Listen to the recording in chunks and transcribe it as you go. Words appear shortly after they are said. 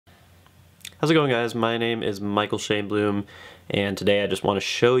How's it going, guys? My name is Michael Shainblum, and today I just want to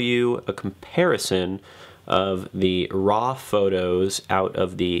show you a comparison of the raw photos out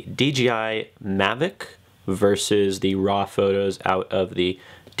of the DJI Mavic versus the raw photos out of the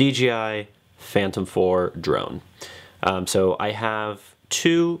DJI Phantom 4 drone. So I have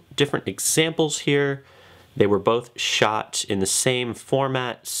two different examples here. They were both shot in the same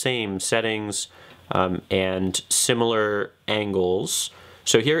format, same settings, and similar angles.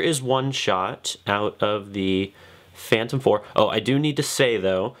 So here is one shot out of the Phantom 4. Oh, I do need to say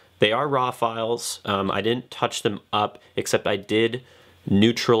though, they are raw files. I didn't touch them up, except I did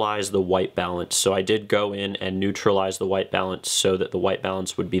neutralize the white balance. So I did go in and neutralize the white balance so that the white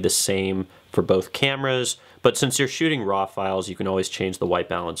balance would be the same for both cameras. But since you're shooting raw files, you can always change the white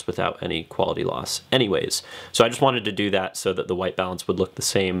balance without any quality loss anyways. So I just wanted to do that so that the white balance would look the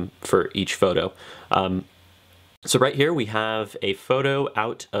same for each photo. So right here we have a photo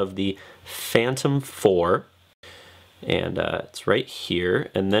out of the Phantom 4, and it's right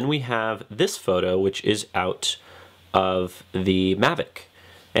here. And then we have this photo, which is out of the Mavic.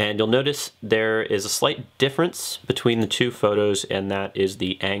 And you'll notice there is a slight difference between the two photos, and that is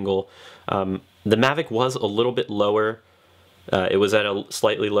the angle. The Mavic was a little bit lower. It was at a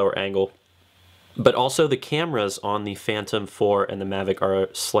slightly lower angle. But also the cameras on the Phantom 4 and the Mavic are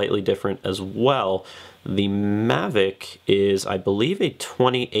slightly different as well. The Mavic is, I believe, a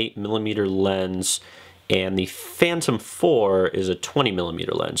 28mm lens, and the Phantom 4 is a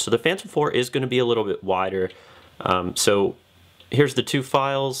 20mm lens. So the Phantom 4 is going to be a little bit wider. So here's the two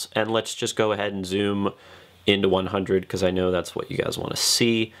files, and let's just go ahead and zoom into 100 because I know that's what you guys want to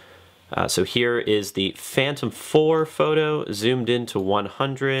see. So here is the Phantom 4 photo zoomed into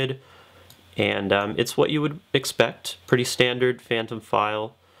 100. And it's what you would expect, pretty standard Phantom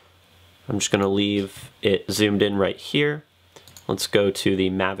file. I'm just going to leave it zoomed in right here. Let's go to the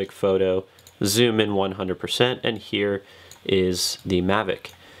Mavic photo, zoom in 100%, and here is the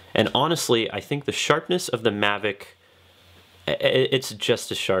Mavic. And honestly, I think the sharpness of the Mavic, it's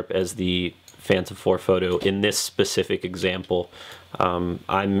just as sharp as the Phantom 4 photo in this specific example.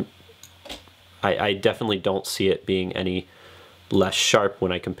 I definitely don't see it being any less sharp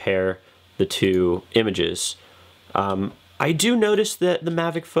when I compare the two images. I do notice that the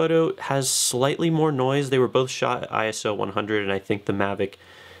Mavic photo has slightly more noise. They were both shot at ISO 100, and I think the Mavic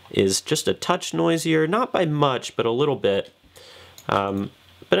is just a touch noisier, not by much, but a little bit. But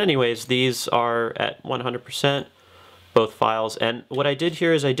anyways, these are at 100%, both files. And what I did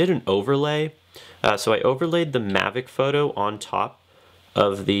here is I did an overlay. So I overlaid the Mavic photo on top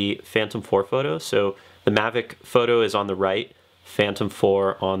of the Phantom 4 photo. So the Mavic photo is on the right, Phantom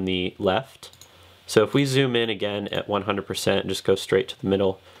 4 on the left. So if we zoom in again at 100% and just go straight to the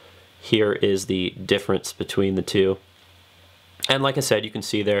middle, here is the difference between the two. And like I said, you can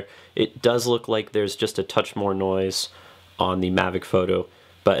see there, it does look like there's just a touch more noise on the Mavic photo.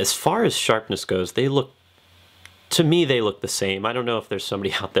 But as far as sharpness goes, they look, to me, they look the same. I don't know if there's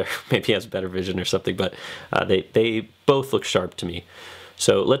somebody out there who maybe has better vision or something, but they both look sharp to me.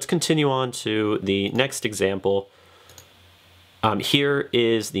 So let's continue on to the next example. Here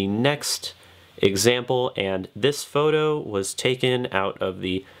is the next example, and this photo was taken out of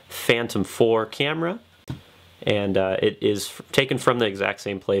the Phantom 4 camera, and it is taken from the exact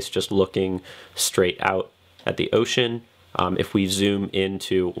same place, just looking straight out at the ocean. If we zoom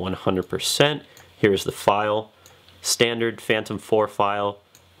into 100%, here's the file. Standard Phantom 4 file,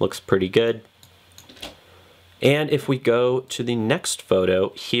 looks pretty good. And if we go to the next photo,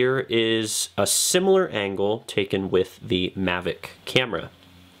 here is a similar angle taken with the Mavic camera.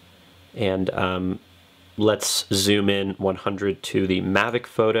 And let's zoom in 100 to the Mavic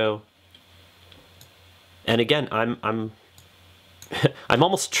photo. And again, I'm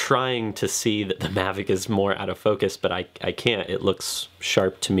almost trying to see that the Mavic is more out of focus, but I can't. It looks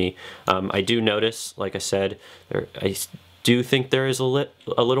sharp to me. I do notice, like I said, I do think there is a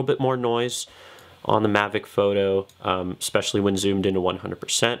little bit more noise on the Mavic photo, especially when zoomed into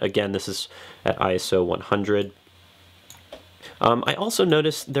 100%. Again, this is at ISO 100. I also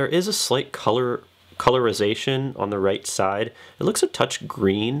noticed there is a slight colorization on the right side. It looks a touch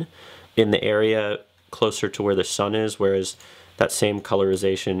green in the area closer to where the sun is, whereas that same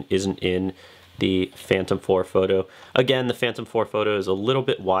colorization isn't in the Phantom 4 photo. Again, the Phantom 4 photo is a little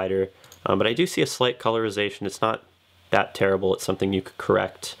bit wider, but I do see a slight colorization. It's not that terrible. It's something you could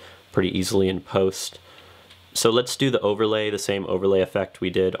correct pretty easily in post. So let's do the overlay, the same overlay effect we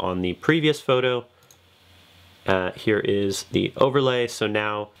did on the previous photo. Here is the overlay. So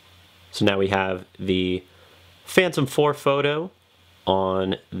now we have the Phantom 4 photo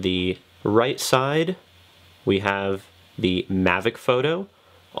on the right side. We have the Mavic photo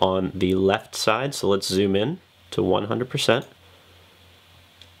on the left side. So let's zoom in to 100%.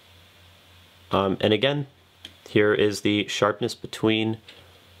 And again, here is the sharpness between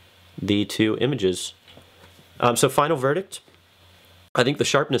the two images. So final verdict. I think the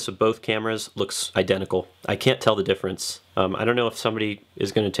sharpness of both cameras looks identical. I can't tell the difference. I don't know if somebody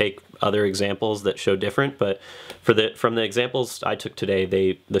is going to take other examples that show different, but from the examples I took today,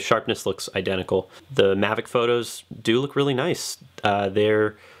 the sharpness looks identical. The Mavic photos do look really nice.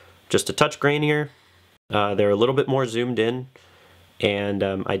 They're just a touch grainier. They're a little bit more zoomed in, and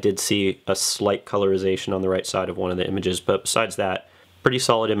I did see a slight colorization on the right side of one of the images, but besides that, pretty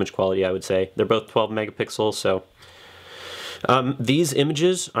solid image quality, I would say. They're both 12 megapixels, so these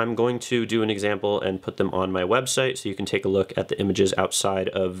images, I'm going to do an example and put them on my website so you can take a look at the images outside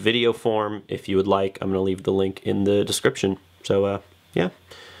of video form if you would like. I'm going to leave the link in the description. So yeah,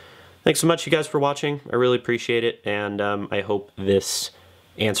 thanks so much you guys for watching. I really appreciate it, and I hope this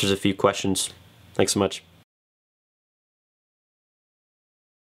answers a few questions. Thanks so much.